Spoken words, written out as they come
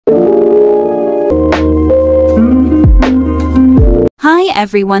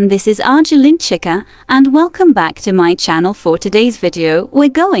everyone, this is ArgieLynhChika and welcome back to my channel. For today's video, we're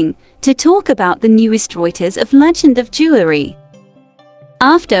going to talk about the newest writers of Legend of Jewelry.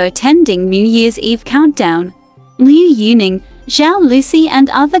 After attending New Year's Eve countdown, Liu Yuning, Zhao, Lusi and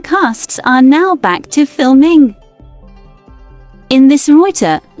other casts are now back to filming. In this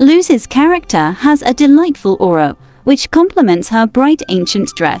writer, Lusi's character has a delightful aura, which complements her bright ancient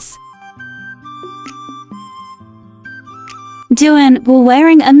dress. Duan was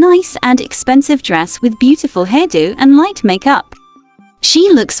wearing a nice and expensive dress with beautiful hairdo and light makeup.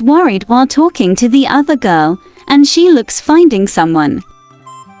 She looks worried while talking to the other girl, and she looks finding someone.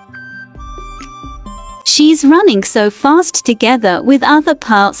 She's running so fast together with other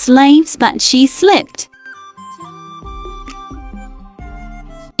pearl slaves, but she slipped.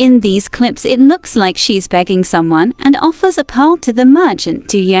 In these clips it looks like she's begging someone and offers a pearl to the merchant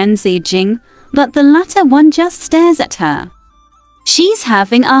to Yan Zijing, but the latter one just stares at her. She's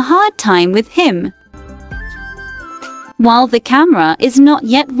having a hard time with him. While the camera is not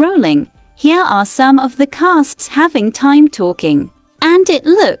yet rolling, here are some of the casts having time talking, and it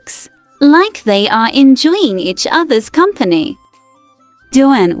looks like they are enjoying each other's company.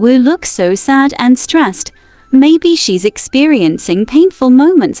 Duan Wu looks so sad and stressed. Maybe she's experiencing painful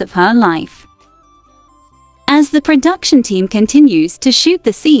moments of her life. As the production team continues to shoot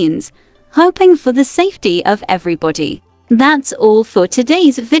the scenes, hoping for the safety of everybody. That's all for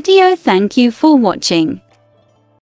today's video. Thank you for watching.